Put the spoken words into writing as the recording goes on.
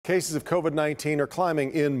Cases of COVID-19 are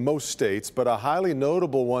climbing in most states, but a highly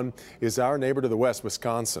notable one is our neighbor to the west,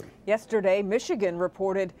 Wisconsin. Yesterday, Michigan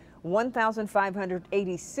reported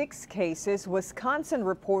 1,586 cases. Wisconsin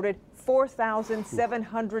reported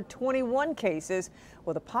 4,721 cases,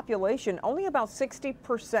 with a population only about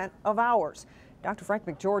 60% of ours. Dr. Frank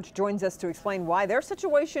McGeorge joins us to explain why their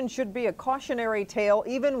situation should be a cautionary tale,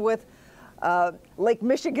 even with Lake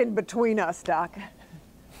Michigan between us, Doc.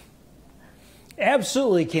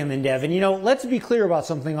 Absolutely, Kim and Devin. Let's be clear about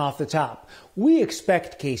something off the top. We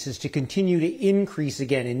expect cases to continue to increase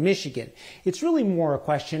again in Michigan. It's really more a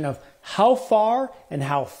question of how far and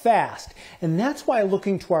how fast. And that's why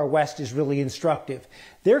looking to our west is really instructive.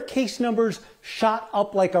 Their case numbers shot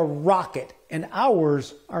up like a rocket, and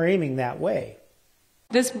ours are aiming that way.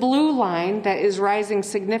 This blue line that is rising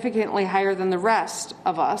significantly higher than the rest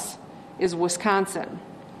of us is Wisconsin.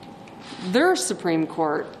 Their Supreme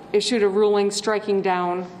Court issued a ruling striking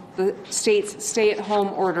down the state's stay-at-home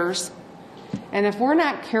orders. And if we're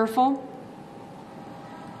not careful,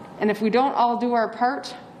 and if we don't all do our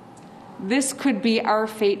part, this could be our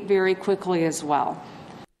fate very quickly as well.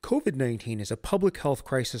 COVID-19 is a public health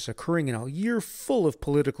crisis occurring in a year full of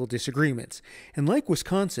political disagreements. And like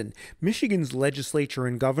Wisconsin, Michigan's legislature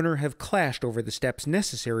and governor have clashed over the steps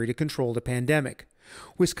necessary to control the pandemic.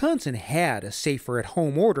 Wisconsin had a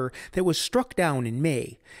safer-at-home order that was struck down in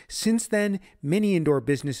May. Since then, many indoor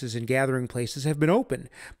businesses and gathering places have been open,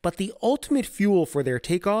 but the ultimate fuel for their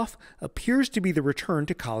takeoff appears to be the return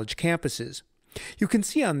to college campuses. You can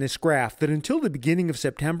see on this graph that until the beginning of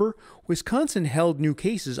September, Wisconsin held new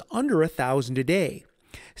cases under 1,000 a day.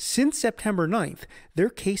 Since September 9th, their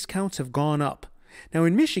case counts have gone up. Now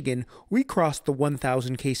in Michigan, we crossed the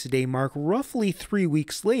 1,000 case a day mark roughly 3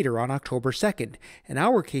 weeks later on October 2nd, and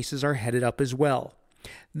our cases are headed up as well.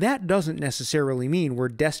 That doesn't necessarily mean we're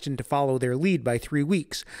destined to follow their lead by 3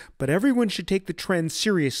 weeks, but everyone should take the trend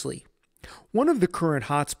seriously. One of the current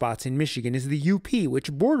hotspots in Michigan is the UP,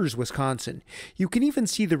 which borders Wisconsin. You can even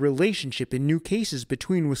see the relationship in new cases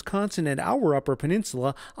between Wisconsin and our Upper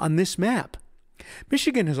Peninsula on this map.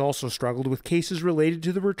 Michigan has also struggled with cases related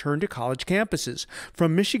to the return to college campuses,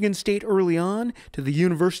 from Michigan State early on to the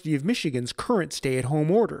University of Michigan's current stay-at-home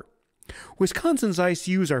order. Wisconsin's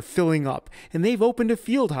ICUs are filling up, and they've opened a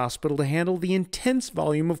field hospital to handle the intense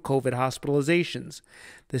volume of COVID hospitalizations,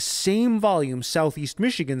 the same volume Southeast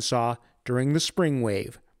Michigan saw during the spring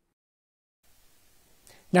wave.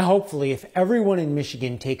 Now, hopefully, if everyone in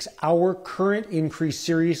Michigan takes our current increase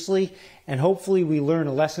seriously, and hopefully we learn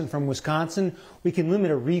a lesson from Wisconsin, we can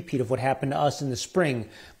limit a repeat of what happened to us in the spring.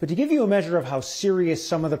 But to give you a measure of how serious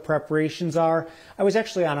some of the preparations are, I was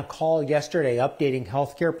actually on a call yesterday updating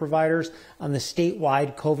healthcare providers on the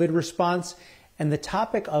statewide COVID response, and the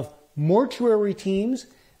topic of mortuary teams,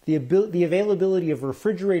 the availability of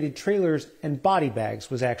refrigerated trailers and body bags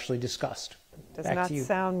was actually discussed. Does not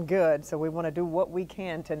sound good, so we want to do what we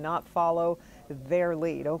can to not follow their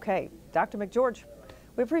lead. Okay, Dr. McGeorge,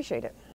 we appreciate it.